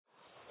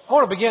I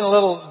want to begin a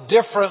little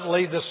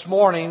differently this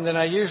morning than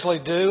I usually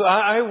do.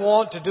 I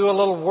want to do a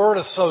little word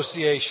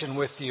association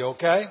with you,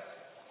 okay?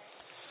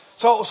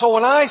 So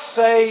when I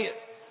say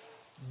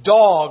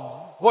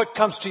dog, what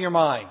comes to your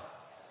mind?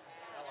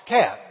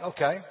 Cat,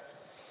 okay.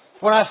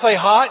 When I say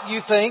hot, you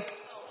think?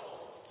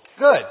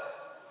 Good.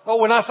 But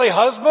when I say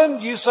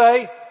husband, you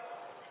say?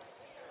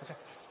 Okay.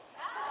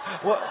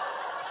 Well,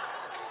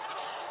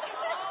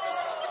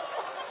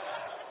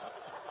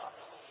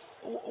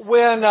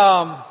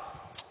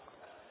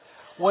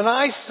 when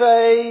I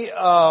say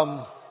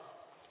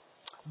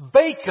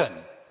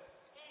bacon,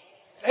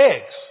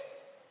 eggs,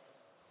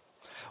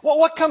 well,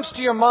 what comes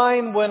to your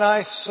mind when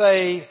I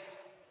say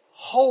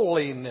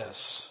holiness,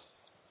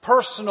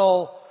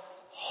 personal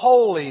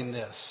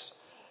holiness?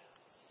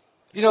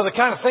 You know, the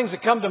kind of things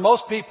that come to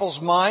most people's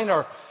mind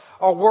are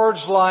words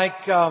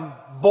like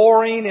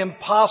boring,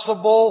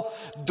 impossible,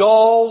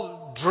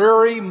 dull,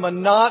 dreary,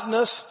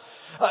 monotonous,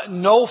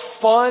 no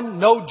fun,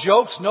 no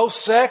jokes, no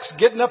sex,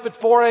 getting up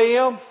at 4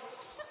 a.m.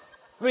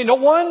 I mean, no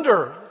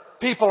wonder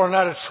people are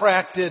not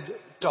attracted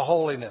to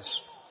holiness.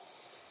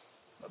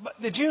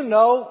 But did you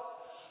know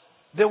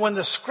that when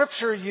the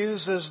Scripture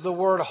uses the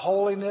word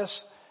holiness,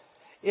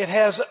 it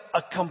has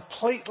a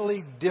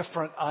completely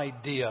different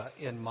idea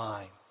in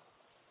mind?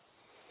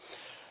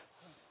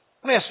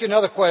 Let me ask you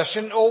another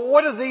question.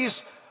 What do these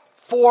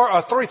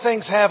three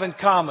things have in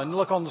common?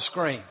 Look on the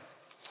screen.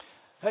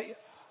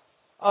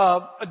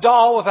 A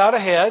doll without a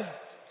head.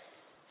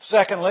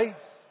 Secondly,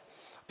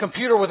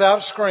 computer without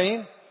a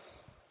screen.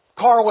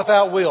 Car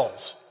without wheels.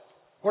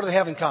 What do they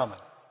have in common?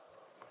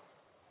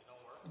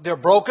 They're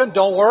broken,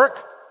 don't work.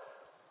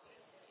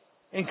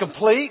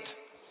 Incomplete.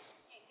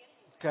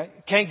 Okay.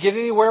 Can't get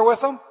anywhere with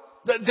them.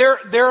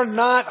 They're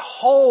not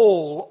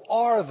whole,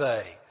 are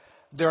they?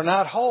 They're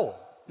not whole.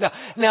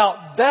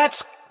 Now that's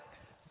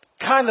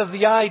kind of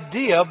the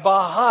idea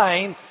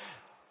behind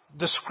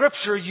the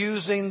Scripture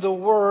using the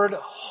word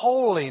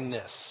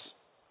holiness.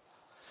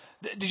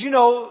 Did you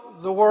know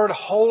the word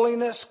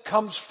holiness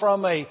comes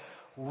from a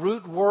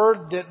root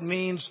word that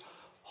means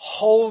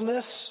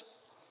wholeness?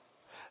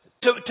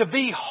 To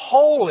be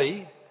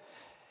holy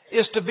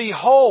is to be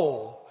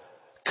whole,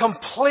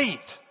 complete,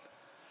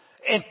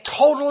 and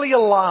totally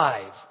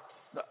alive.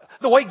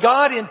 The way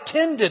God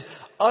intended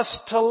us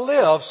to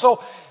live. So,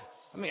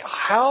 I mean,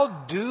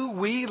 how do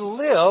we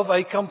live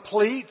a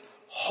complete,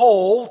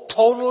 whole,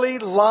 totally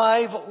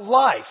live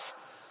life?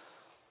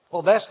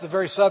 Well, that's the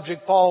very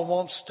subject Paul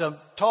wants to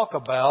talk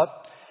about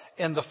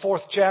in the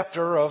 4th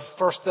chapter of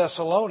 1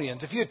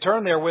 Thessalonians. If you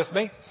turn there with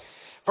me,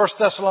 1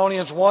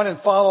 Thessalonians 1,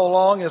 and follow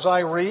along as I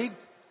read.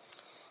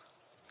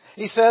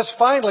 He says,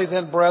 "Finally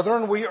then,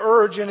 brethren, we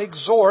urge and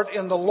exhort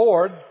in the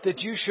Lord that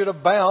you should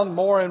abound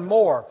more and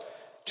more,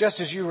 just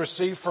as you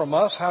receive from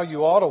us how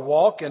you ought to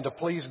walk and to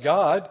please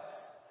God.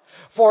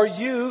 For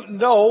you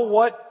know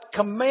what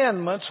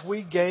commandments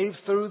we gave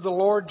through the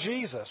Lord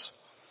Jesus."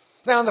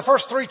 Now, in the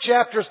first 3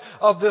 chapters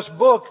of this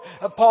book,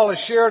 Paul has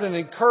shared an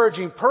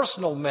encouraging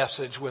personal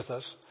message with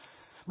us.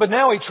 But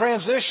now he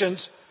transitions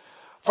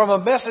from a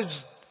message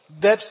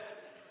that's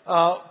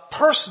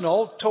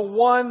personal to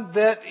one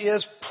that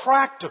is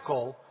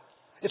practical.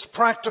 It's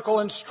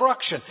practical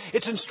instruction.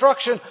 It's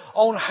instruction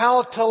on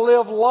how to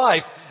live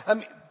life. I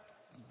mean,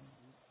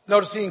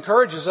 notice he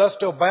encourages us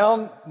to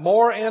abound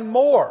more and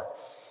more.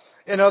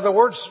 In other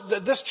words,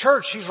 this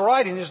church he's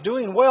writing is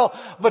doing well,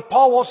 but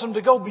Paul wants them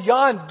to go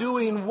beyond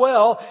doing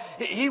well.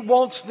 He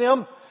wants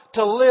them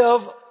to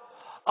live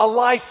a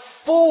life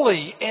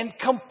fully and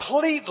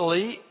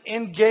completely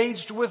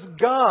engaged with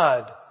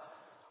God.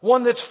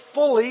 One that's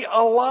fully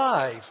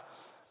alive.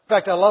 In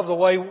fact, I love the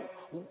way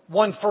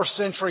one first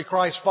century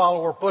Christ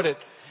follower put it.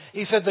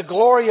 He said, "The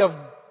glory of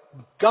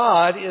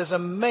God is a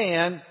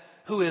man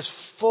who is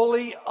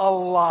fully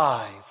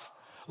alive,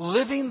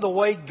 living the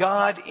way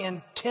God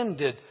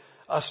intended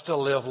us to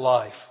live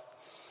life."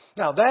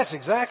 Now, that's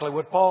exactly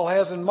what Paul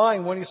has in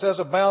mind when he says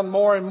abound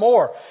more and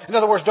more. In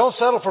other words, don't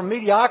settle for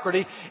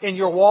mediocrity in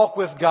your walk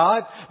with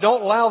God.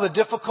 Don't allow the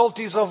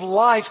difficulties of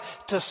life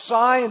to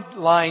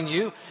sideline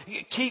you.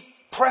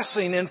 Keep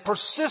pressing and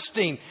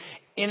persisting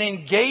in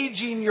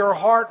engaging your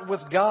heart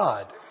with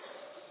God.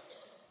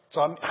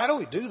 So, how do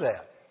we do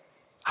that?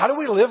 How do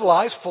we live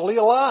lives fully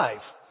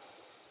alive?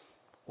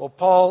 Well,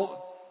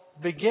 Paul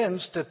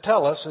begins to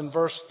tell us in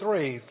verse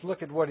 3.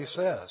 Look at what he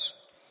says.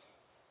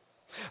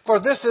 "For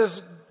this is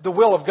the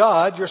will of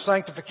God, your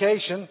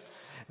sanctification,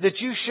 that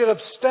you should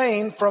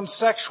abstain from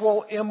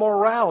sexual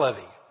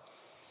immorality."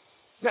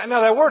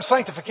 Now that word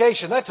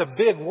sanctification, that's a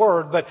big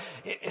word, but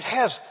it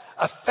has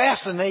a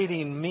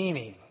fascinating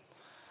meaning.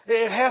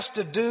 It has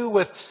to do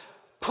with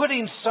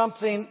putting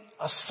something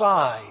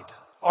aside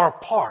or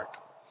apart.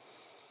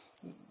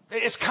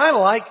 It's kind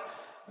of like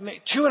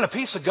chewing a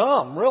piece of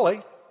gum, really,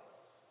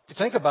 if you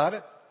think about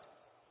it.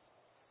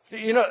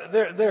 You know,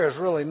 there is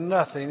really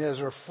nothing as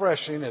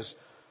refreshing as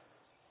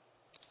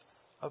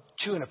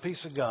chewing a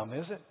piece of gum,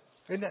 is it?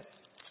 Isn't it?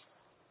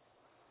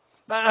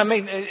 I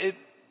mean,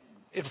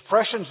 it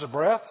freshens the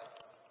breath.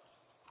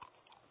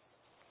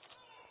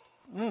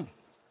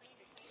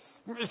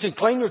 You can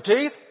clean your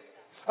teeth.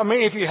 I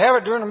mean, if you have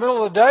it during the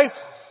middle of the day,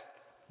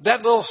 that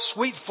little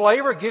sweet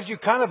flavor gives you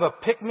kind of a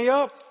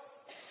pick-me-up.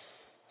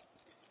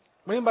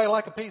 Would anybody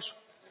like a piece?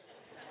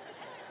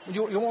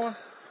 You want one?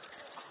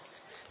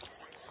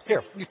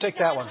 Here, you take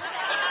that one.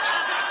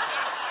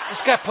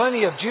 It's got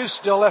plenty of juice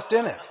still left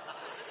in it. I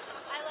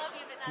love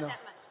you, but not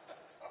that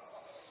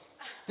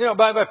much. You know,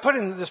 by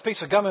putting this piece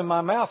of gum in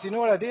my mouth, you know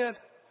what I did?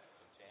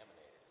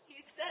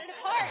 You set it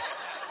apart.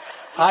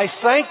 I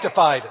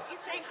sanctified it. You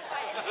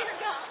sanctified it. Here you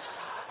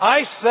go. I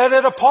set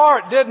it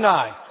apart, didn't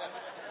I?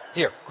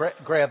 Here,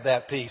 grab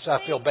that piece. I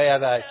feel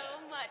bad I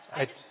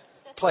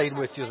played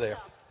with you there.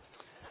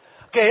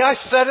 Okay, I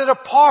set it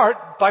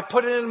apart by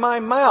putting it in my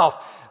mouth.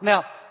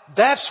 Now,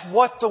 that's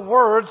what the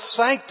word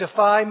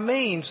sanctify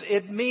means.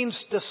 It means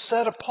to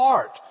set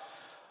apart.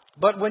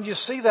 But when you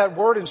see that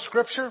word in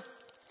Scripture,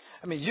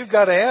 I mean, you've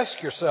got to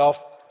ask yourself,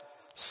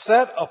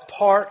 set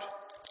apart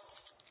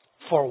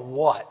for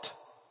what?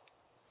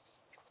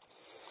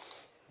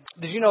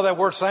 Did you know that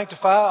word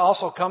sanctify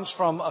also comes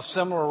from a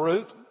similar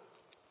root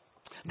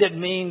that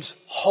means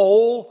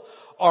whole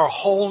or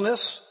wholeness?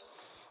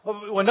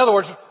 In other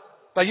words,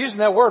 by using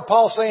that word,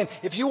 Paul's saying,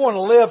 if you want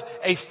to live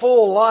a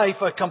full life,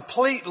 a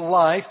complete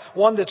life,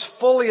 one that's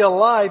fully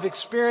alive,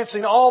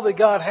 experiencing all that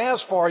God has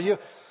for you,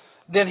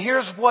 then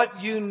here's what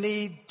you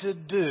need to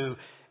do.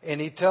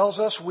 And he tells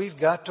us we've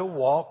got to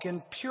walk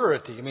in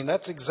purity. I mean,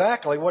 that's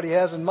exactly what he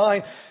has in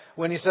mind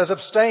when he says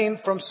abstain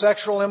from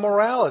sexual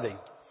immorality.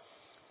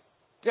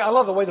 Yeah, I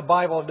love the way the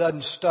Bible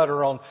doesn't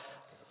stutter on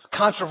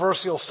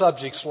controversial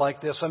subjects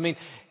like this. I mean,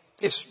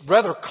 it's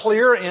rather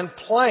clear and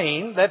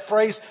plain, that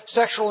phrase,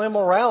 sexual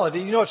immorality.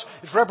 You know,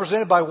 it's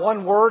represented by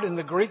one word in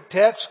the Greek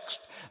text,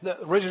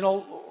 the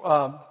original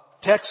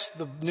text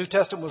the New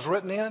Testament was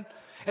written in.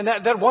 And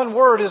that one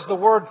word is the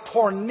word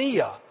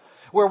porneia,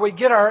 where we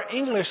get our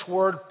English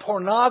word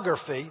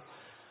pornography.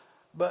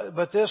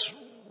 But this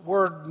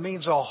word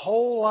means a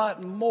whole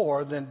lot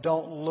more than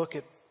don't look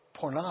at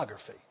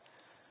pornography.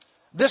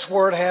 This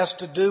word has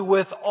to do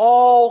with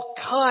all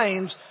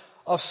kinds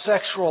of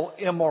sexual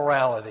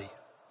immorality.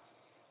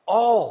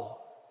 All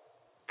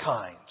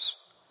kinds.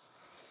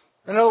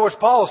 In other words,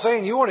 Paul is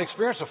saying you want to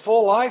experience a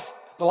full life,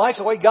 the life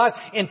the way God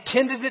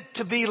intended it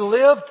to be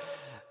lived,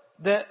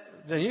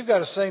 then you've got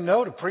to say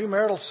no to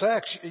premarital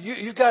sex.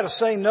 You've got to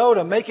say no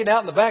to making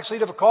out in the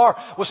backseat of a car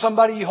with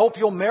somebody you hope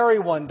you'll marry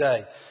one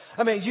day.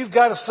 I mean, you've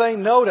got to say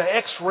no to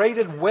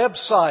X-rated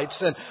websites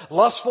and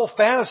lustful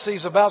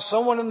fantasies about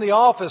someone in the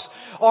office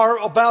or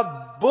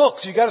about books.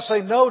 You've got to say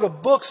no to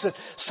books that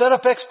set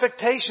up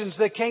expectations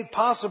that can't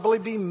possibly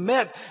be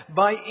met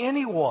by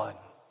anyone.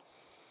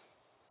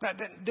 Now,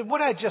 did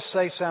what I just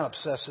say sound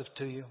obsessive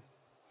to you?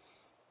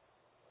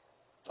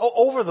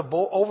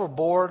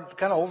 Overboard,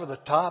 kind of over the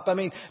top. I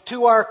mean,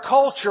 to our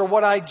culture,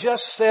 what I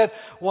just said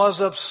was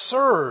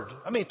absurd.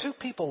 I mean, two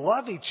people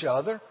love each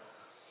other.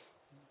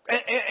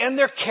 And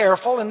they're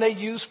careful and they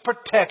use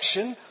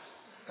protection.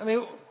 I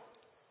mean,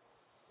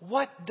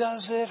 what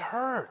does it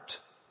hurt?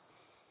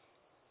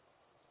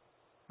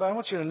 But I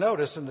want you to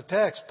notice in the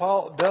text,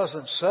 Paul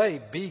doesn't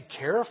say be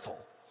careful.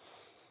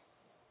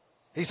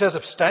 He says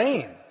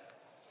abstain.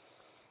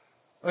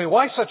 I mean,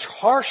 why such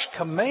harsh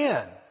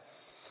command?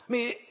 I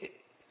mean,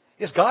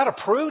 is God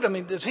approved? I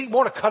mean, does He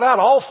want to cut out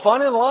all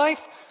fun in life?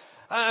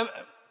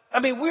 I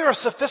mean, we're a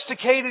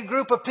sophisticated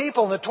group of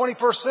people in the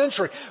 21st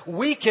century.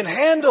 We can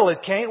handle it,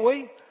 can't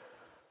we?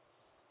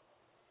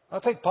 I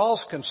think Paul's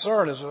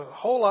concern is a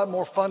whole lot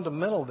more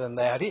fundamental than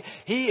that.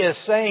 He is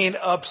saying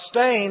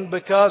abstain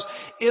because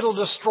it'll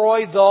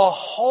destroy the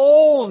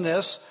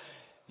wholeness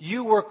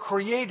you were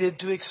created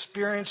to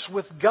experience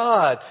with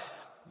God.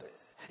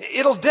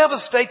 It'll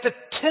devastate the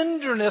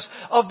tenderness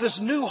of this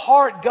new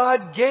heart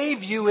God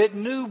gave you at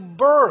new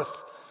birth.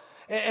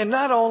 And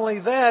not only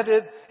that,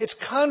 it's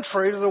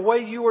contrary to the way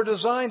you were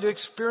designed to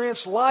experience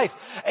life.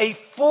 A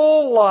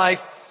full life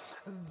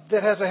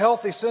that has a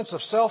healthy sense of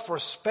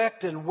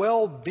self-respect and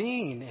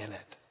well-being in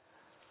it.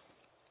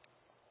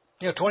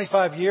 You know,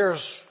 25 years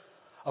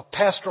of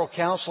pastoral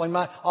counseling,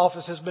 my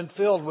office has been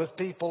filled with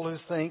people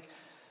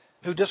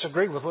who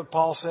disagree with what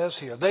Paul says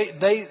here.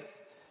 They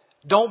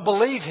don't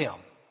believe him.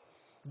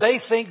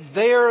 They think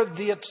they're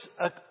the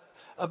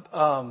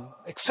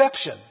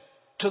exception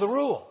to the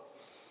rule.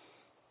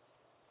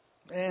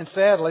 And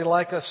sadly,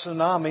 like a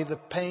tsunami, the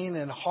pain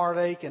and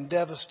heartache and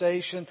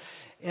devastation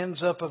ends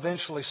up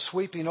eventually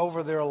sweeping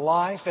over their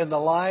life and the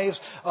lives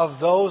of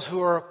those who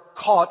are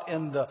caught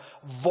in the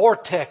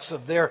vortex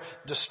of their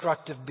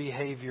destructive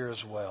behavior as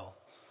well.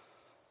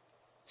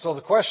 So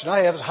the question I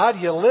have is, how do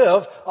you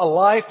live a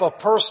life of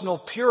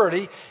personal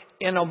purity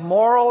in a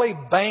morally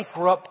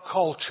bankrupt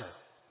culture?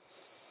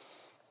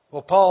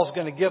 Well, Paul's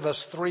going to give us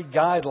 3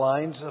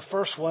 guidelines. The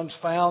first one's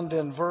found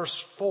in verse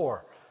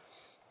 4.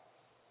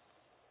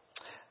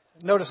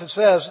 Notice it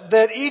says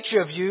that each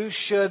of you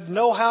should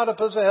know how to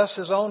possess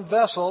his own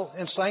vessel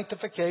in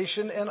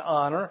sanctification and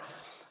honor,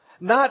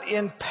 not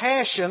in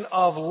passion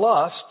of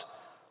lust,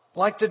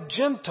 like the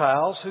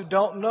Gentiles who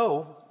don't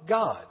know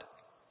God.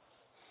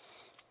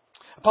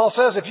 Paul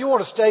says if you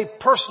want to stay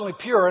personally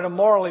pure in a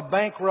morally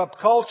bankrupt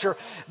culture,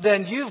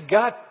 then you've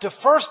got to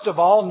first of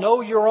all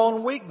know your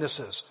own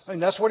weaknesses. I mean,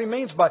 that's what he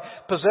means by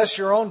possess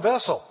your own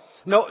vessel.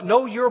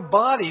 Know your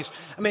bodies.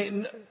 I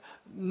mean,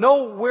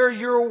 know where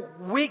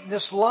your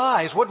weakness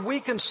lies, what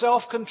weakens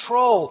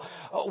self-control,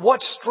 what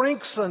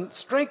strengthens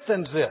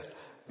it.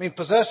 I mean,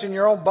 possessing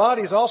your own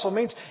bodies also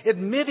means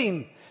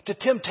admitting to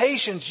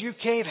temptations you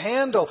can't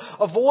handle,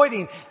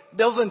 avoiding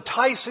those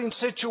enticing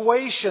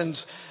situations.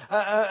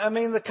 I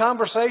mean, the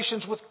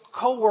conversations with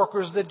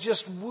coworkers that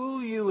just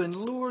woo you and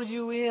lure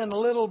you in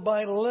little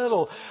by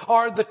little,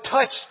 or the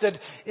touch that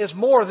is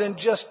more than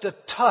just a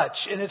touch,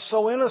 and it's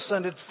so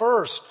innocent at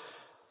first.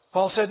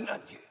 Paul said,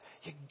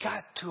 you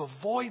got to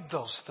avoid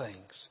those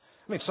things.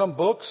 I mean, some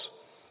books,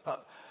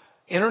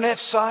 internet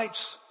sites,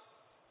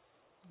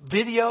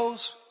 videos,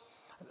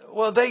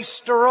 well, they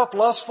stir up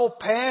lustful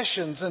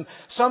passions, and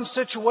some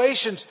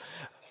situations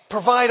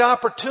provide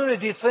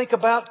opportunity to think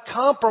about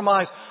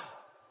compromise.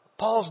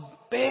 Paul's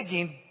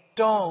begging,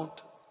 don't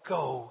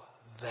go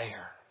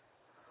there.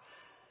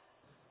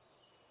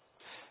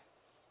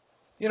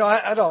 You know,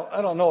 I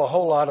don't know a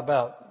whole lot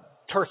about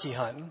turkey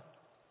hunting,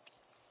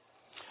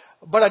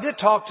 but I did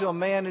talk to a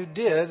man who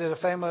did at a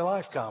family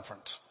life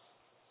conference.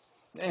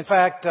 In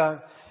fact,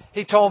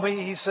 he told me,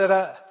 he said,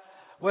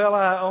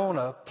 I own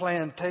a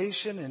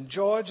plantation in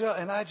Georgia,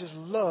 and I just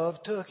love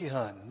turkey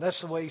hunting. That's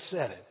the way he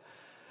said it.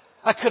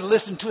 I could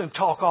listen to him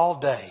talk all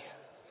day.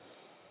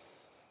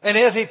 And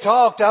as he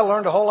talked, I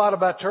learned a whole lot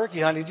about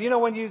turkey hunting. Do you know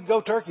when you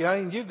go turkey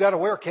hunting, you've got to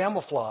wear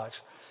camouflage.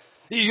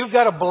 You've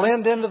got to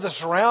blend into the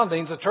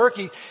surroundings. The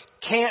turkey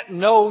can't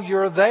know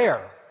you're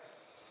there.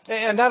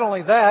 And not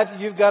only that,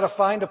 you've got to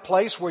find a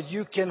place where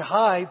you can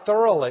hide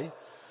thoroughly.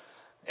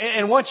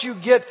 And once you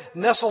get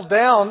nestled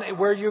down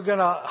where you're going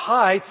to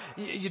hide,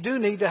 you do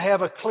need to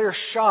have a clear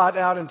shot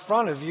out in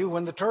front of you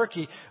when the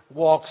turkey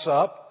walks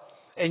up.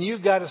 And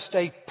you've got to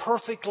stay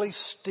perfectly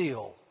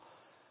still.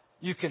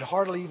 You can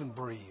hardly even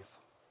breathe.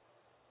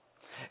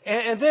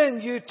 And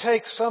then you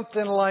take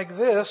something like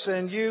this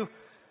and you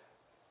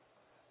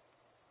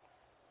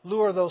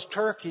lure those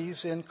turkeys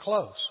in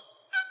close.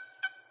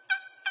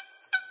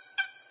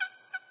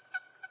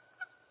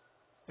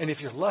 And if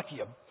you're lucky,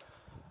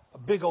 a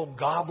big old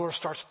gobbler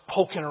starts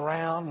poking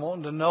around,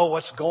 wanting to know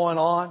what's going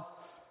on.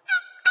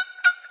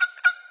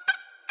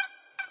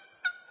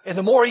 And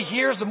the more he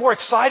hears, the more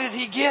excited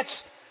he gets.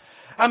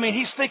 I mean,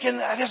 he's thinking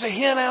there's a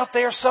hen out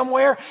there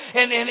somewhere,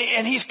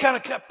 and he's kind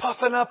of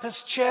puffing up his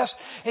chest,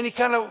 and he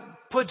kind of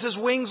puts his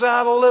wings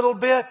out a little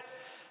bit.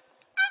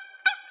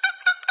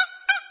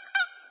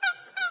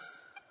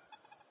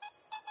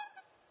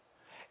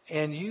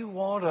 And you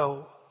want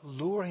to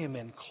lure him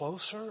in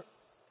closer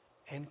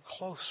and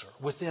closer,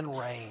 within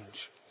range.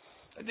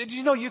 Did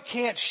you know you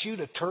can't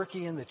shoot a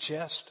turkey in the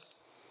chest?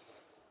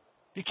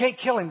 You can't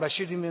kill him by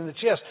shooting him in the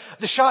chest.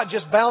 The shot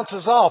just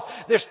bounces off.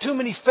 There's too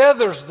many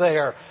feathers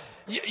there.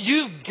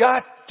 You've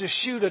got to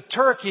shoot a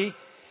turkey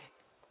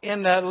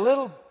in that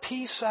little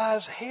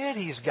pea-sized head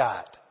he's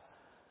got.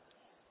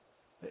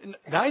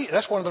 Now,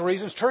 that's one of the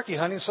reasons turkey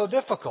hunting is so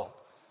difficult.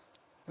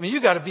 I mean,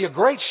 you've got to be a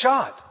great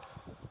shot.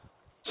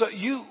 So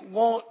you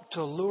want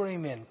to lure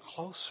him in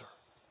closer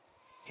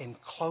and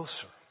closer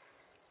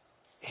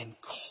and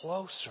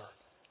closer.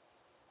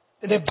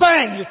 And then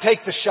bang, you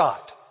take the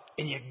shot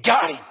and you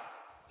got him.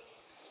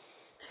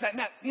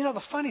 Now, you know,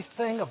 the funny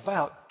thing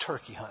about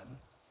turkey hunting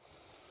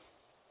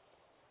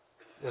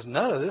is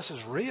none of this is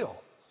real.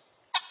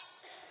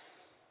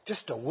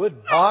 Just a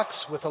wood box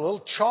with a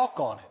little chalk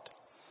on it.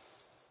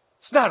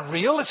 It's not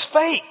real, it's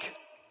fake.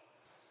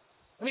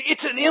 I mean,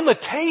 it's an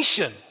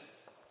imitation.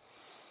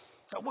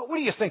 What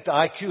do you think the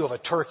IQ of a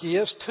turkey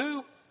is,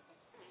 2?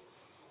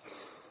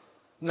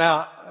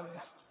 Now,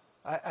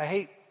 I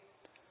hate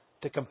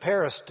to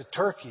compare us to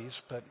turkeys,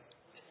 but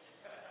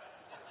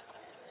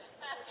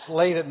it's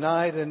late at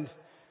night and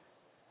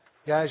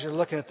guys, you're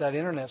looking at that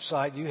internet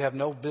site you have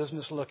no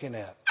business looking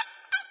at.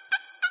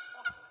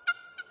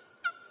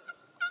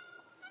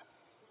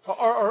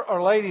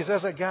 Or ladies,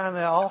 there's a guy in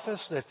the office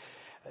that,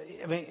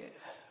 I mean,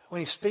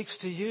 when he speaks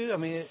to you, I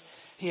mean,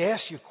 he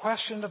asks you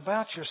questions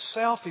about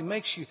yourself. He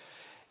makes you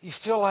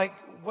feel like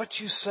what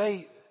you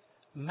say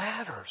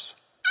matters.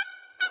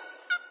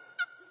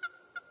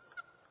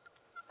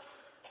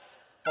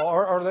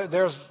 Or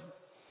there's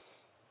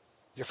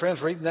your friends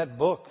reading that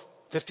book,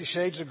 50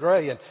 Shades of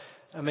Grey, and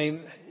I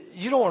mean,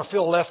 you don't want to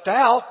feel left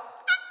out.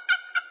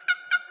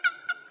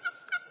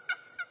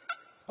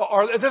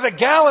 Or there's a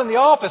gal in the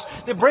office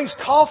that brings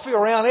coffee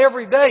around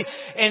every day,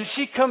 and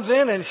she comes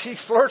in and she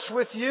flirts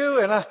with you,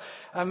 and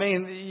I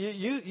mean,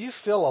 you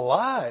feel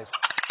alive.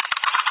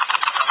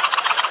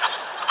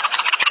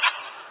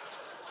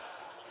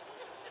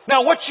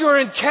 Now, what you're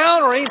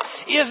encountering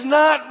is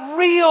not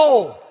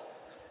real.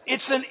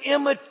 It's an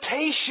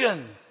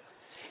imitation.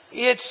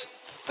 It's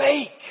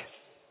fake.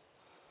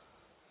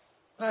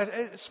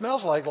 It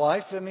smells like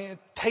life. I mean, it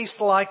tastes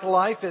like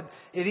life.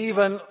 It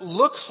even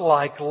looks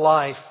like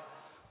life.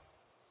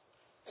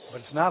 But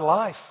it's not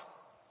life.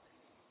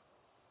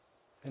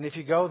 And if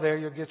you go there,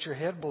 you'll get your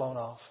head blown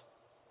off.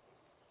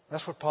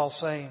 That's what Paul's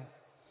saying.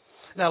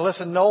 Now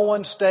listen, no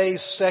one stays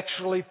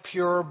sexually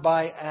pure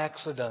by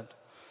accident.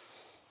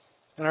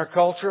 In our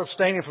culture,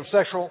 abstaining from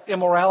sexual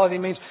immorality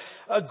means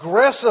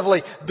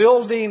aggressively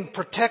building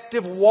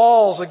protective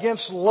walls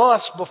against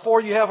lust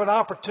before you have an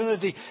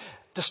opportunity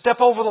to step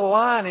over the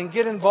line and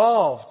get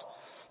involved.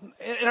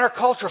 In our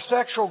culture,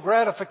 sexual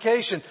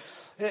gratification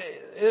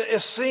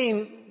is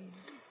seen,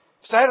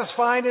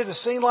 satisfying it is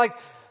seen like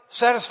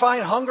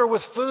satisfying hunger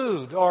with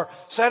food or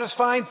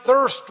satisfying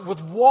thirst with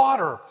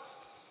water.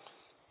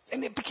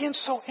 And it begins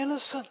so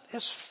innocent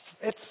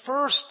at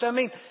first. I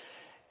mean,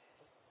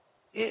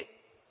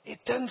 it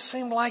doesn't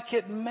seem like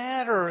it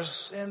matters,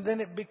 and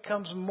then it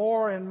becomes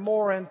more and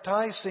more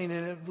enticing,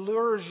 and it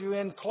lures you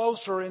in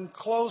closer and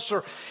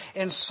closer,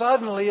 and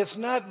suddenly it's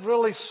not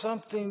really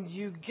something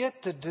you get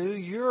to do.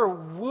 You're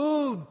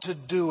wooed to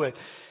do it,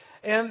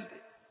 and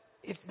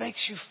it makes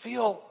you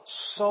feel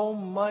so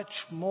much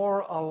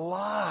more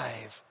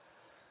alive.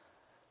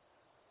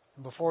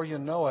 Before you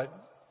know it,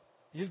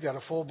 you've got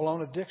a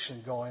full-blown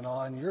addiction going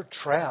on. You're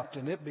trapped,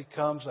 and it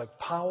becomes a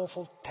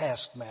powerful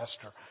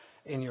taskmaster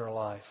in your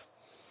life.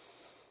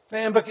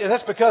 And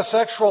that's because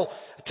sexual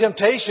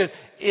temptation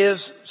is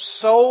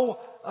so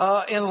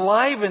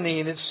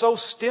enlivening. It's so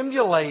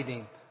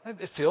stimulating.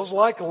 It feels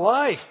like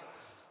life.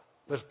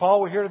 But if Paul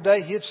were here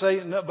today, he'd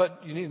say, no,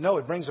 but you need to know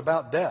it brings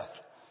about death.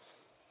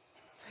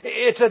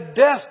 It's a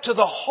death to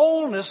the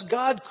wholeness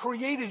God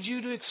created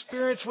you to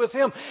experience with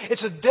Him.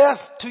 It's a death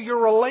to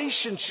your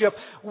relationship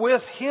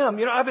with Him.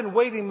 You know, I've been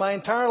waiting my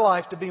entire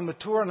life to be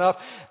mature enough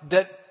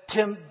that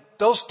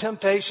those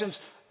temptations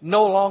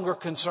no longer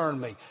concern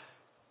me.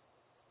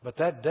 But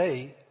that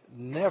day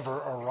never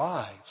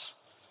arrives.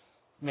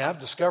 I mean, I've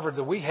discovered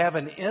that we have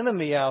an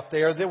enemy out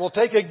there that will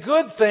take a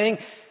good thing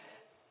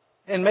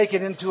and make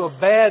it into a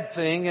bad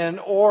thing in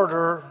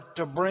order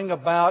to bring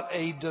about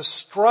a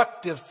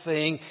destructive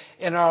thing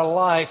in our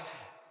life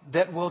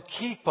that will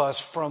keep us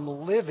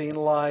from living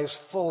lives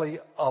fully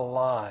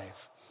alive.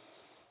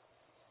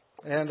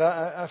 And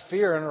I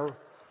fear in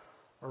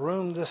a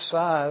room this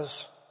size,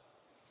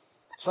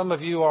 some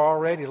of you are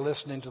already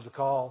listening to the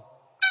call.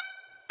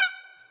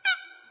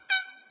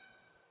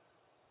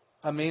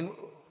 I mean,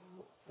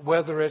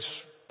 whether it's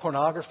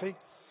pornography,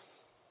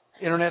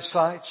 internet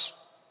sites,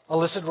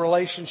 illicit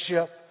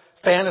relationship,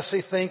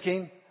 fantasy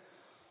thinking,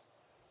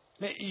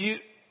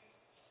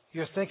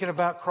 you're thinking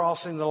about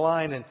crossing the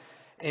line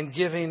and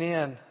giving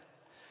in.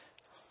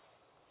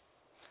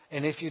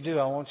 And if you do,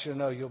 I want you to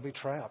know you'll be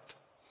trapped.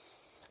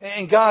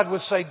 And God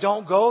would say,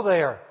 don't go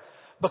there,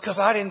 because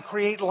I didn't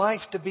create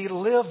life to be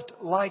lived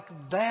like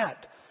that.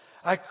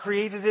 I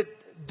created it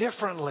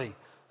differently.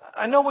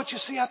 I know what you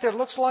see out there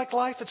looks like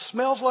life, it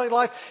smells like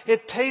life,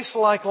 it tastes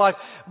like life,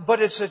 but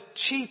it's a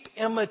cheap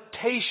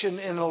imitation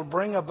and it'll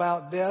bring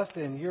about death,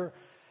 and your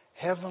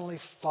Heavenly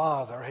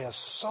Father has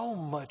so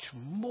much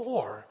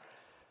more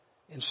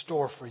in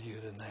store for you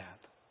than that.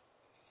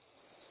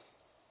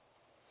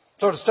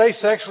 So to stay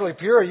sexually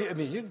pure,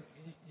 you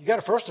got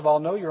to first of all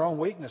know your own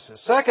weaknesses.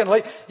 Secondly,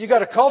 you got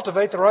to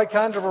cultivate the right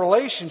kind of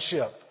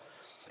relationship.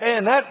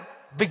 And that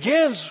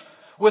begins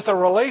with a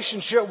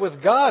relationship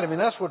with God. I mean,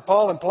 that's what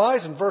Paul implies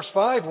in verse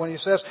 5 when he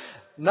says,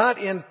 not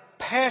in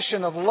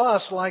passion of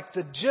lust like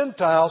the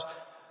Gentiles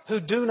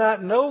who do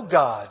not know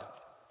God.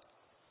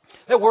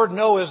 That word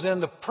know is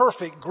in the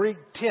perfect Greek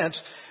tense,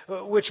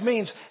 which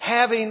means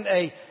having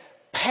a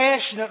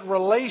passionate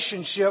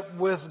relationship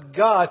with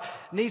God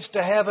needs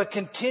to have a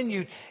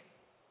continued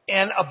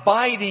and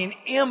abiding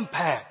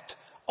impact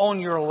on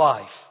your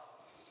life.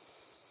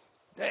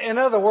 In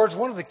other words,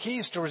 one of the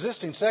keys to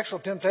resisting sexual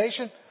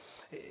temptation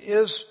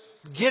is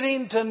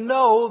getting to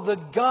know the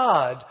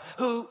God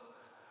who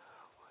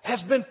has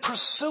been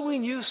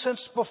pursuing you since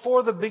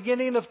before the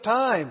beginning of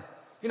time.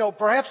 You know,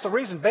 perhaps the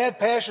reason bad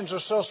passions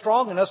are so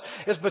strong in us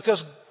is because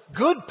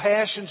good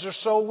passions are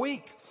so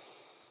weak.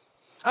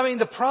 I mean,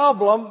 the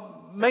problem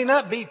may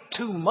not be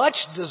too much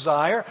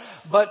desire,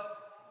 but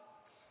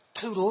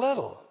too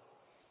little.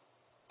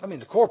 I mean,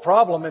 the core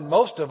problem in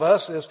most of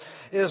us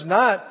is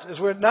not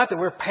that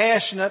we're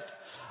passionate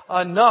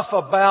enough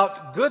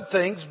about good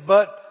things,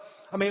 but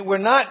I mean, we're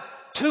not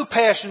too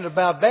passionate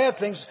about bad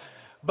things,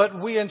 but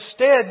we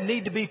instead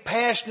need to be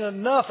passionate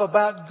enough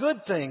about good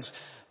things.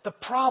 The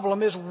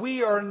problem is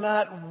we are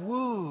not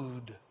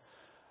wooed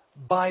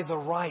by the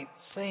right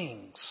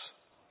things.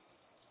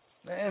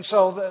 And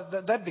so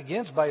that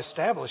begins by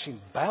establishing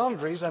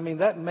boundaries. I mean,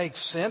 that makes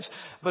sense.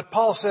 But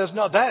Paul says,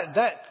 no,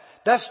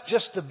 that's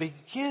just the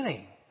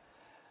beginning.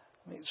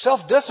 I mean,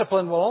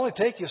 self-discipline will only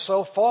take you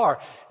so far.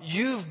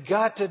 You've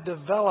got to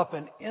develop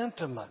an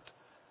intimate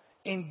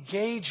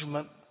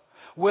engagement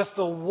with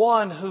the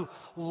one who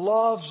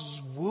loves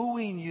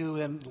wooing you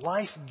in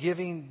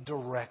life-giving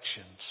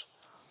directions.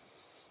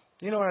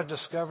 You know what I've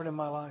discovered in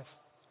my life?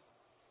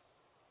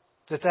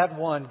 That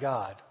one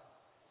God,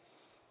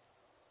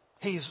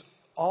 He's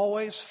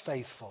always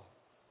faithful,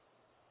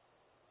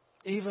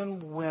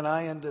 even when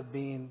I end up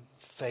being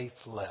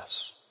faithless.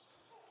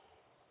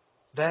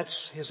 That's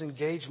His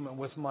engagement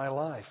with my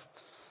life.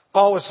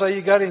 Paul would say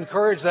you got to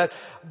encourage that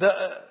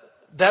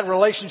that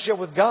relationship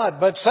with God.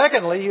 But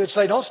secondly, he would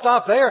say, don't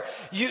stop there.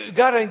 You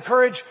got to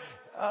encourage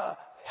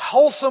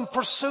wholesome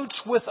pursuits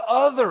with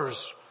others,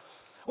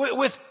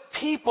 with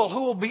people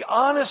who will be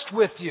honest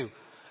with you,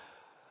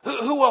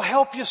 who will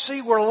help you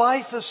see where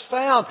life is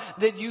found,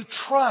 that you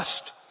trust,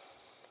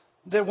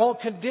 that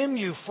won't condemn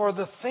you for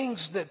the things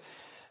that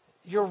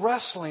you're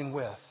wrestling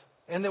with,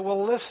 and that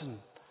will listen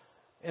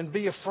and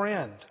be a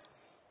friend.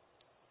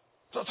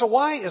 So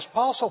why is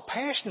Paul so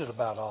passionate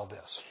about all this?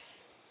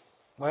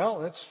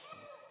 Well, it's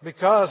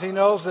because he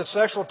knows that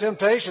sexual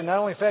temptation not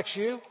only affects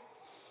you,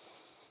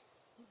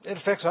 it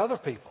affects other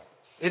people.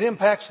 It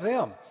impacts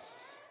them.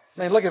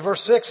 Now look at verse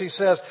 6. He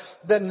says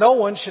that no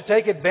one should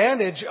take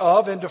advantage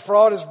of and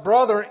defraud his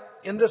brother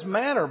in this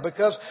manner,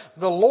 because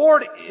the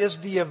Lord is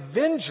the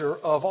avenger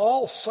of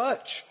all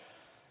such,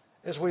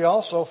 as we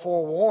also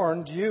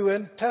forewarned you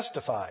and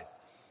testified.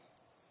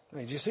 I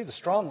mean, do you see the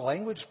strong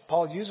language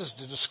Paul uses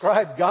to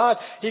describe God?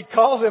 He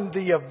calls him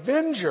the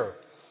avenger.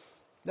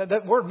 Now,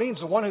 that word means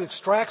the one who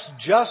extracts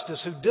justice,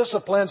 who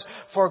disciplines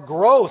for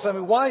growth. I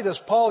mean, why does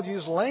Paul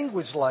use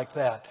language like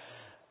that?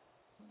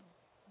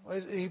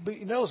 Well, he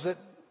knows that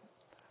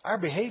our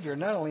behavior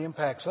not only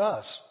impacts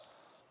us,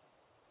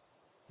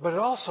 but it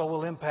also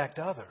will impact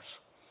others.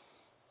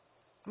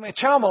 I mean,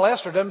 a child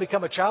molester doesn't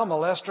become a child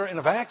molester in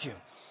a vacuum.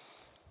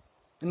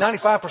 In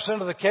 95%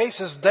 of the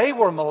cases, they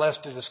were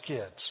molested as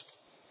kids.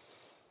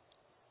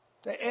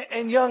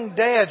 And young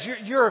dads,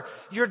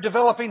 you're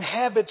developing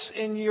habits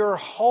in your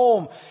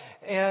home,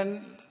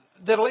 and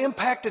that'll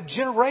impact a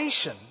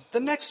generation, the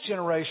next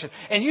generation.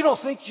 And you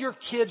don't think your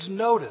kids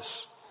notice.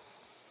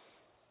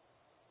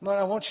 But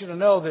I want you to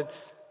know that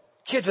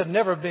kids have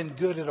never been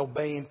good at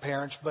obeying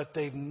parents, but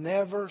they've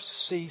never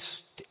ceased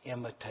to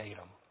imitate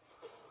them.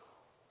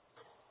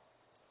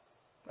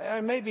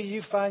 And maybe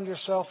you find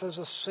yourself as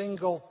a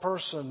single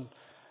person,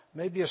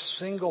 maybe a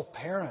single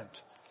parent,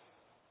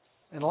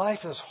 and life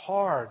is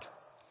hard,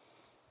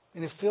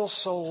 and it feels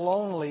so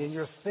lonely, and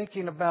you're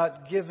thinking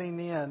about giving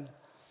in.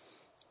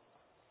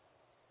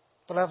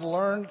 But I've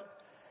learned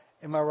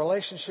in my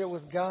relationship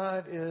with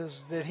God is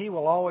that He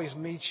will always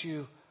meet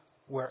you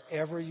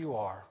wherever you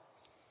are,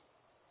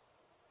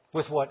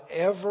 with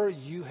whatever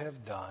you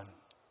have done.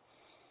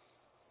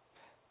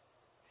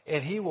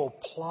 And He will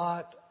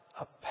plot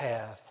a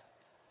path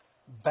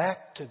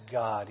back to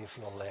God if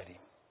you'll let Him.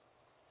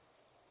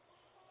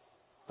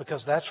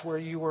 Because that's where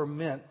you were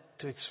meant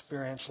to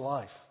experience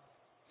life.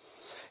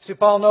 See,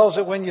 Paul knows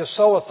that when you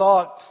sow a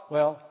thought,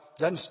 well,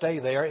 it doesn't stay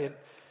there. It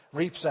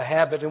reaps a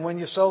habit. And when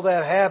you sow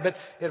that habit,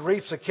 it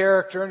reaps a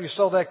character. And you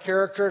sow that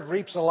character, it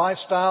reaps a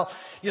lifestyle.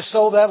 You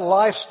sow that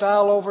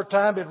lifestyle over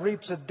time, it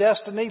reaps a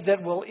destiny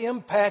that will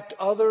impact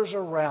others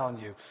around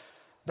you.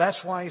 That's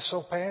why he's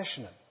so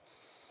passionate.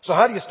 So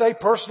how do you stay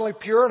personally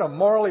pure in a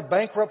morally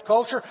bankrupt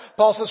culture?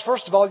 Paul says,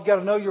 first of all, you've got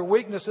to know your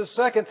weaknesses.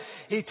 Second,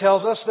 he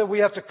tells us that we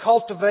have to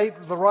cultivate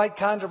the right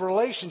kind of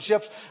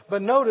relationships.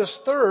 But notice,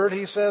 third,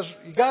 he says,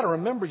 you've got to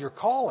remember your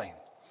calling.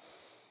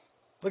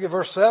 Look at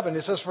verse 7.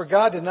 It says, for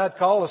God did not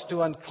call us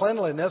to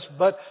uncleanliness,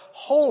 but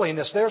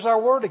holiness. There's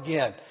our word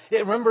again.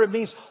 Remember, it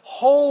means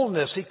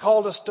wholeness. He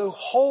called us to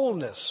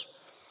wholeness.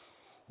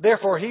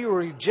 Therefore, he who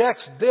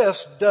rejects this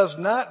does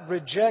not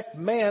reject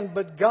man,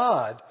 but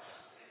God,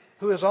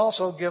 who has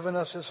also given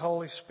us His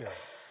Holy Spirit.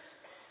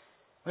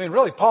 I mean,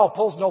 really, Paul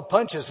pulls no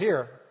punches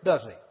here,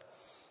 does he?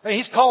 I mean,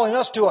 he's calling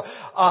us to a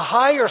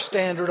higher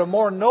standard, a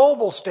more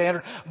noble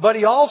standard, but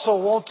he also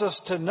wants us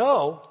to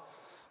know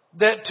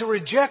that to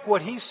reject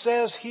what he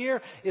says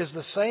here is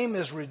the same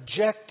as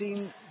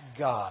rejecting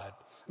God.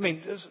 I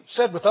mean,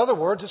 said with other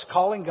words, it's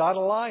calling God a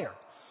liar.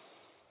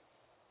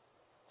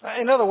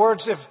 In other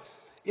words,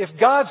 if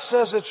God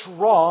says it's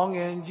wrong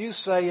and you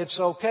say it's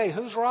okay,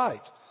 who's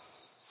right?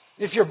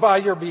 If you're by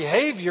your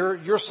behavior,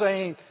 you're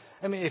saying,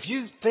 I mean, if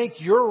you think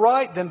you're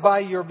right, then by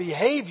your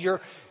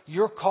behavior,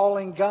 you're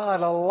calling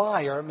God a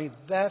liar. I mean,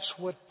 that's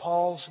what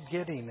Paul's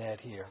getting at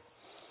here.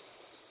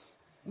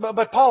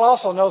 But Paul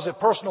also knows that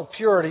personal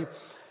purity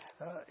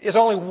is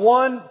only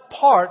one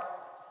part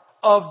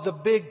of the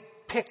big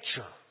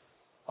picture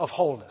of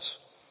wholeness.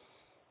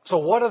 So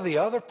what are the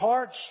other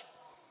parts?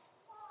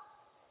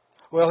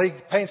 Well, he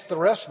paints the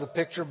rest of the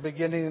picture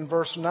beginning in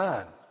verse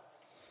 9. It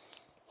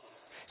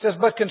says,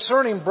 but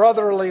concerning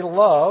brotherly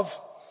love,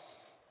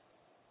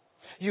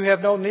 you have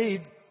no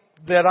need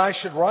that I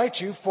should write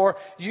you, for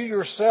you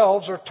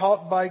yourselves are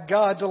taught by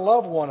God to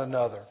love one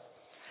another.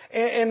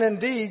 And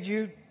indeed,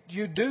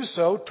 you do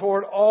so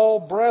toward all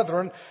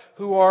brethren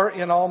who are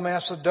in all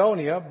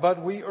Macedonia,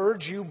 but we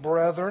urge you,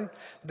 brethren,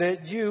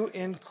 that you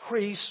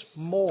increase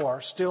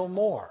more, still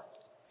more.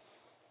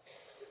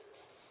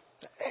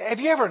 Have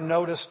you ever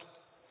noticed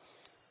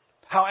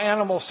how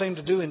animals seem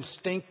to do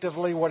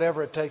instinctively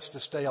whatever it takes to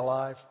stay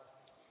alive?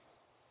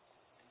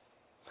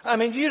 I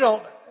mean,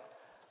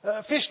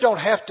 fish don't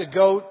have to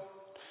go,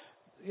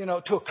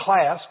 to a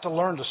class to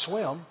learn to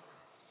swim.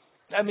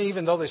 I mean,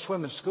 even though they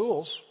swim in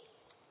schools.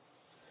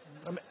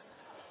 I mean,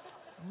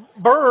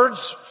 birds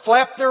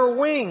flap their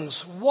wings.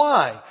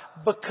 Why?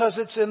 Because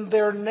it's in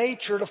their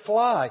nature to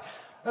fly.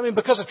 I mean,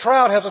 because a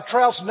trout has a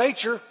trout's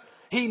nature,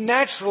 he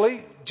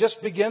naturally just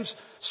begins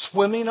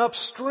swimming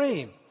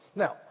upstream.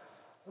 Now,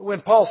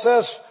 when Paul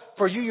says,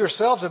 for you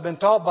yourselves have been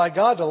taught by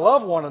God to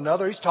love one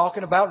another, he's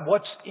talking about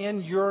what's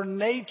in your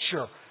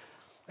nature.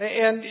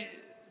 And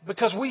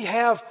because we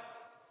have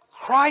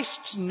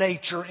Christ's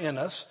nature in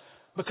us,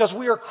 because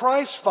we are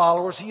Christ's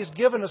followers, He has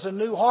given us a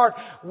new heart.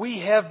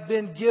 We have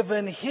been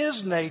given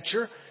His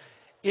nature.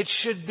 It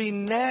should be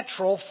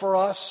natural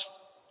for us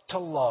to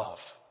love.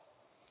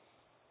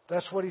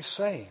 That's what he's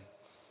saying.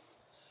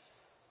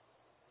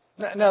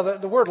 Now,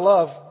 the word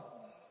love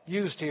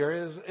used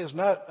here is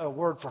not a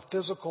word for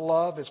physical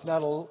love. It's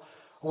not a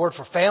word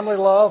for family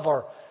love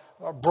or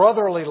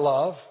brotherly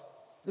love.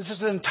 This is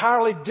an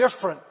entirely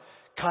different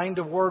kind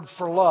of word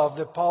for love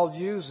that Paul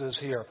uses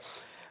here.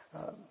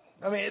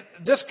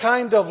 This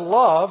kind of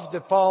love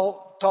that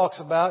Paul talks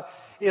about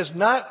is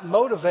not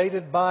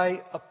motivated by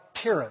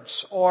appearance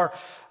or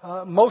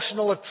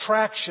emotional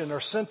attraction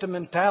or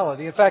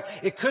sentimentality. In fact,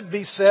 it could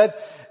be said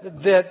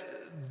that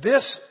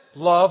this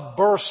love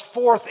bursts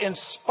forth in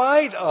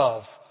spite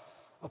of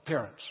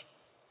appearance,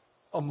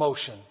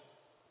 emotion,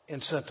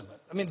 and sentiment.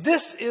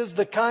 This is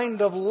the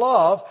kind of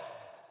love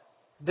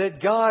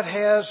that God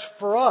has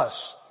for us.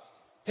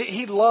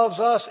 He loves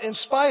us in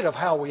spite of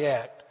how we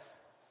act,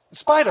 in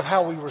spite of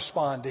how we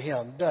respond to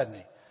Him, doesn't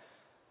He?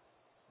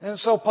 And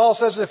so Paul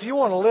says, if you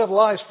want to live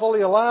lives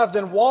fully alive,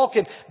 then walk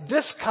in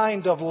this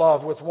kind of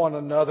love with one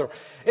another.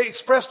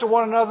 Express to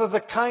one another the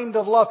kind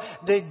of love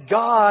that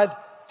God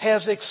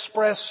has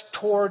expressed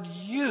toward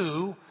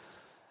you,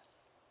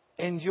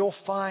 and you'll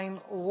find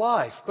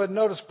life. But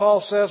notice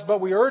Paul says,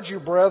 but we urge you,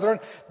 brethren,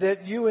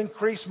 that you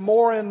increase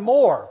more and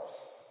more.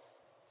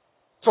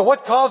 So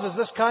what causes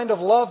this kind of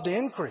love to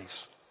increase?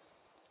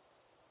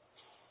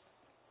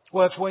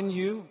 Well, it's when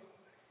you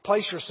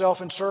place yourself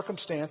in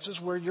circumstances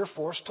where you're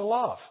forced to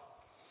love.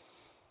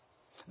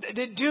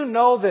 Did you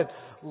know that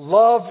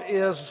love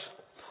is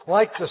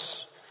like the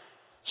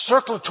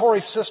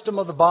circulatory system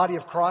of the body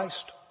of Christ?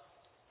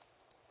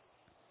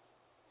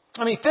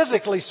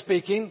 Physically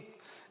speaking,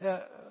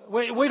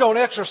 we don't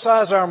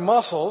exercise our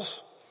muscles.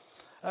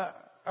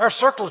 Our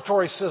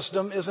circulatory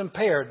system is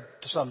impaired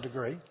to some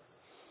degree.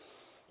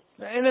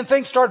 And then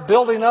things start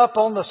building up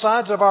on the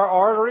sides of our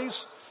arteries.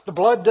 The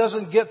blood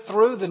doesn't get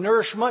through the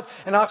nourishment,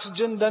 and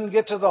oxygen doesn't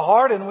get to the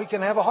heart, and we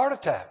can have a heart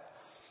attack.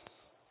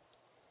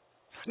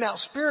 Now,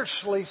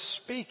 spiritually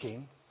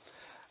speaking,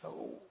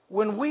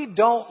 when we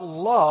don't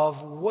love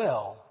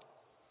well,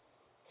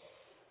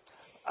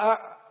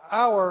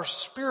 our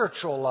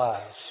spiritual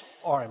lives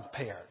are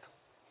impaired.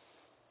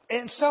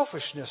 And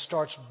selfishness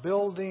starts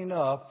building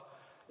up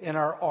in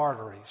our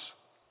arteries.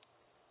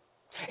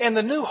 And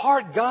the new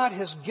heart God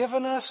has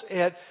given us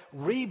at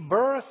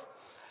rebirth,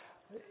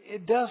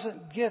 it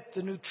doesn't get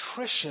the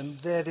nutrition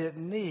that it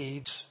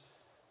needs,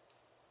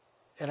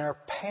 and our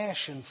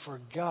passion for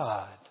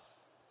God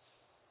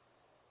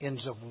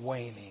ends up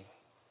waning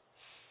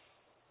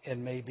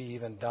and maybe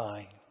even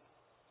dying.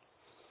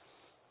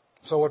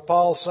 So what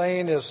Paul's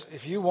saying is,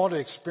 if you want to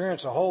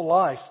experience a whole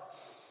life,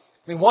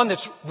 one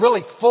that's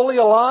really fully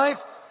alive,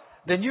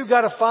 then you've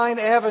got to find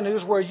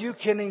avenues where you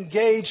can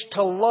engage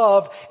to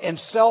love and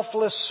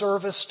selfless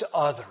service to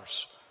others.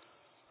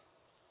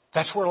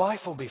 That's where life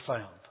will be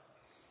found.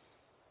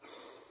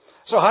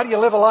 So how do you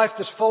live a life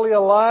that's fully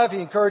alive? He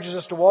encourages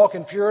us to walk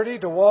in purity,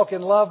 to walk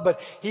in love, but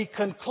he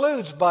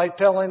concludes by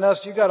telling us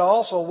you've got to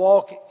also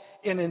walk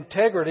in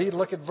integrity.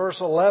 Look at verse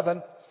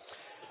 11.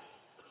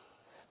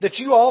 That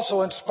you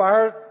also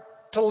inspire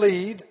to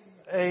lead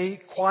a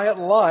quiet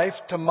life,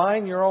 to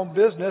mind your own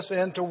business,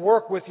 and to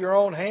work with your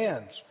own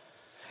hands.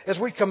 As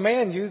we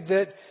command you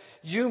that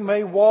you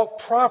may walk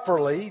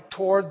properly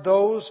toward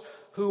those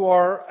who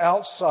are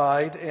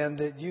outside, and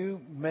that you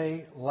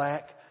may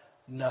lack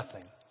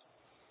nothing.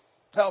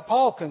 Now,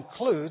 Paul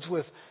concludes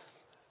with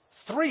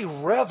three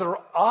rather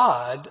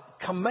odd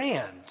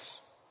commands.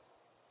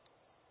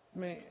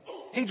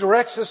 He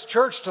directs this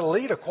church to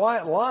lead a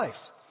quiet life,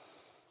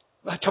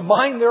 to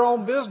mind their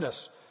own business,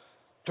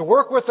 to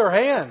work with their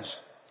hands.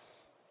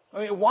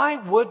 Why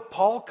would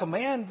Paul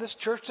command this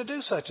church to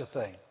do such a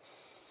thing?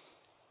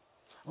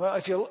 Well,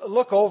 if you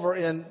look over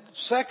in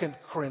 2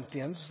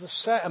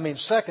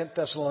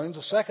 Thessalonians,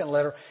 the second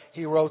letter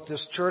he wrote this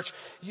church,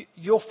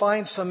 you'll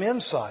find some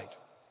insight.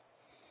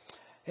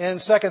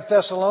 In 2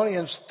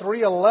 Thessalonians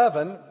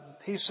 3:11,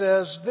 he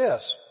says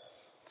this,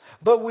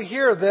 but we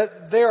hear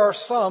that there are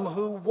some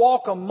who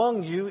walk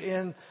among you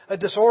in a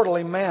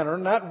disorderly manner,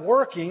 not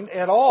working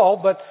at all,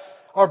 but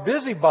are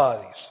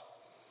busybodies.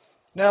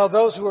 Now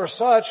those who are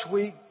such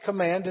we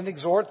command and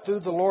exhort through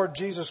the Lord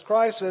Jesus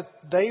Christ that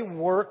they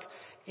work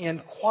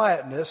in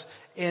quietness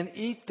and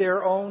eat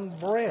their own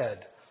bread.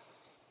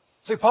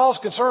 See, Paul's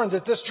concerned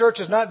that this church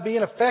is not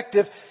being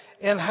effective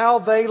in how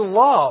they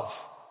love.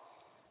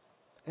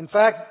 In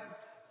fact,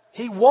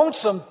 he wants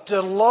them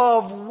to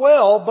love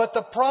well, but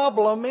the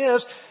problem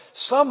is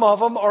some of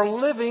them are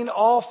living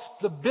off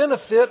the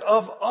benefit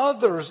of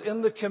others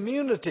in the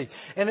community.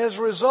 And as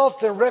a result,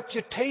 their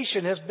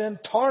reputation has been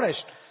tarnished.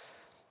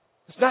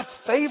 It's not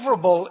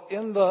favorable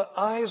in the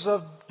eyes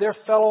of their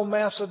fellow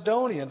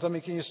Macedonians. I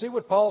mean, can you see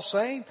what Paul's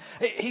saying?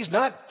 He's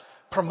not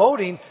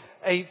promoting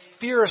a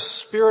fierce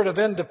spirit of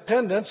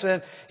independence,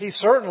 and he's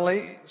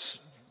certainly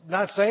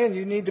not saying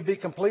you need to be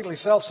completely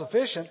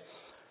self-sufficient.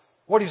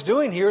 What he's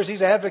doing here is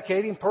he's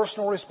advocating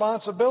personal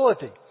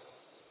responsibility.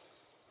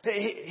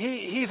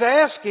 He's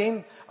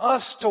asking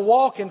us to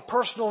walk in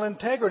personal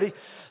integrity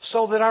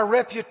so that our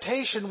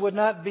reputation would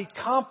not be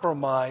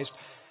compromised.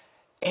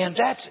 And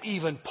that's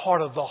even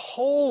part of the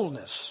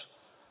wholeness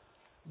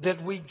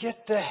that we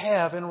get to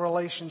have in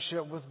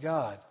relationship with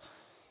God.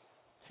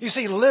 You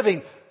see,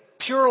 living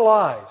pure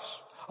lives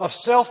of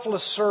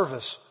selfless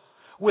service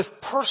with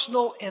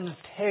personal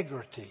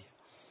integrity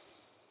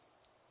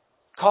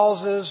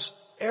causes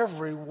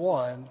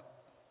everyone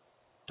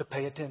to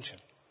pay attention.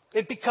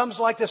 It becomes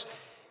like this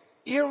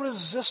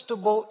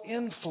irresistible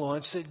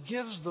influence that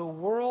gives the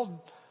world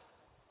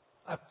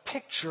a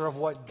picture of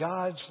what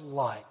God's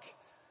like.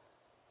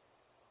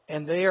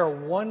 And they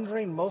are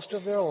wondering most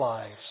of their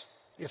lives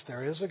if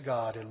there is a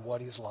God and what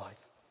He's like.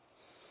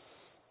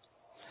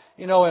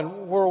 You know,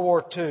 in World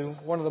War II,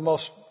 one of the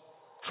most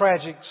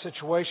tragic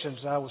situations,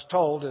 I was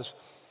told, is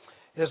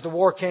as the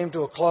war came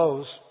to a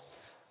close,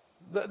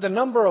 the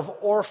number of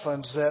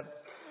orphans that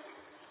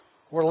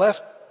were left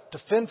to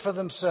fend for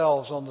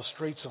themselves on the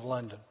streets of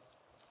London.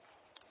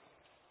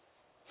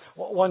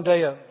 One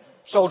day a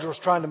soldier was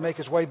trying to make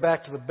his way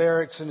back to the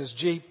barracks in his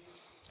Jeep.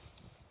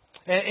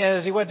 And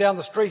as he went down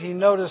the street, he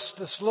noticed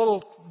this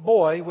little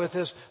boy with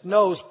his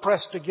nose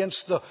pressed against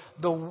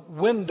the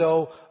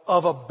window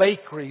of a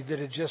bakery that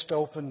had just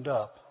opened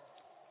up.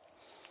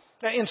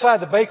 Now,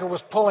 inside, the baker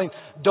was pulling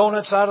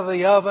donuts out of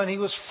the oven. He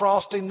was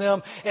frosting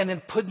them and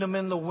then putting them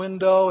in the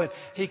window. And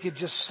he could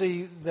just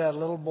see that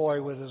little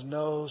boy with his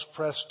nose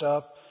pressed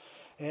up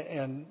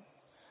and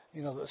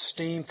you know, the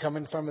steam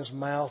coming from his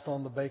mouth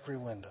on the bakery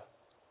window.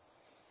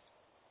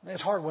 And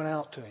his heart went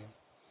out to him.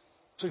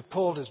 So he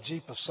pulled his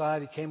Jeep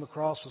aside. He came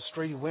across the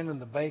street. He went in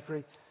the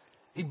bakery.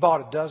 He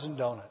bought a dozen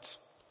donuts.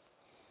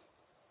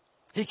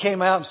 He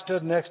came out and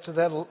stood next to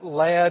that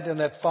lad in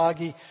that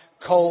foggy,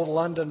 cold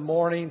London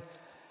morning.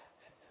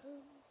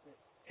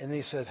 And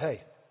he said,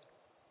 "Hey,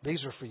 these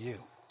are for you."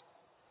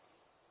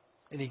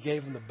 And he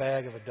gave him the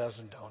bag of a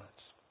dozen donuts.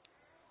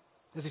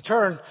 As he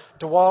turned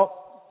to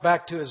walk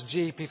back to his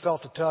Jeep, he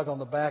felt a tug on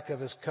the back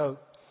of his coat.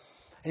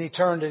 And he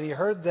turned and he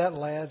heard that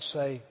lad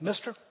say,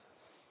 "Mister,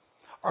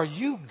 are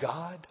you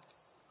God?"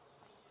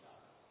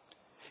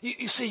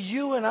 You see,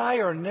 you and I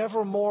are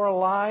never more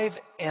alive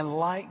and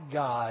like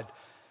God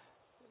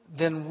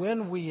than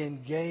when we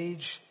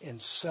engage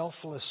in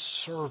selfless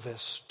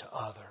service to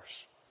others.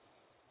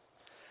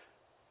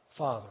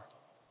 Father,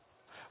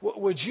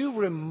 would you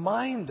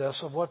remind us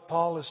of what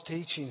Paul is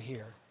teaching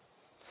here?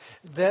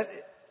 That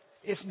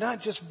it's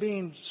not just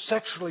being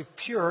sexually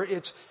pure,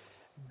 it's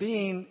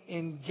being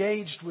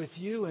engaged with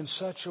you in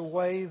such a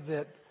way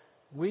that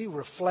we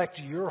reflect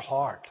your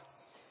heart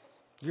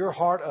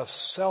of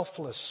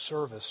selfless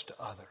service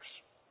to others.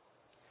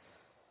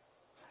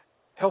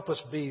 Help us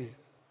be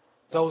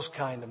those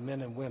kind of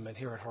men and women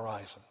here at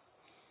Horizon.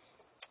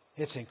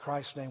 It's in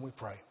Christ's name we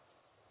pray.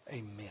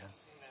 Amen.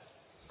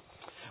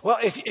 Well,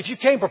 if you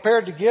came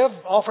prepared to give,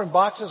 offering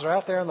boxes are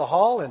out there in the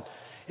hall. And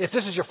if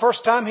this is your first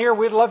time here,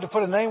 we'd love to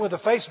put a name with a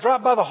face.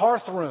 Drop by the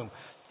hearth room.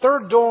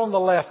 Third door on the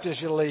left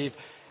as you leave.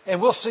 And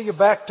we'll see you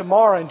back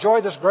tomorrow. Enjoy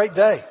this great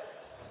day.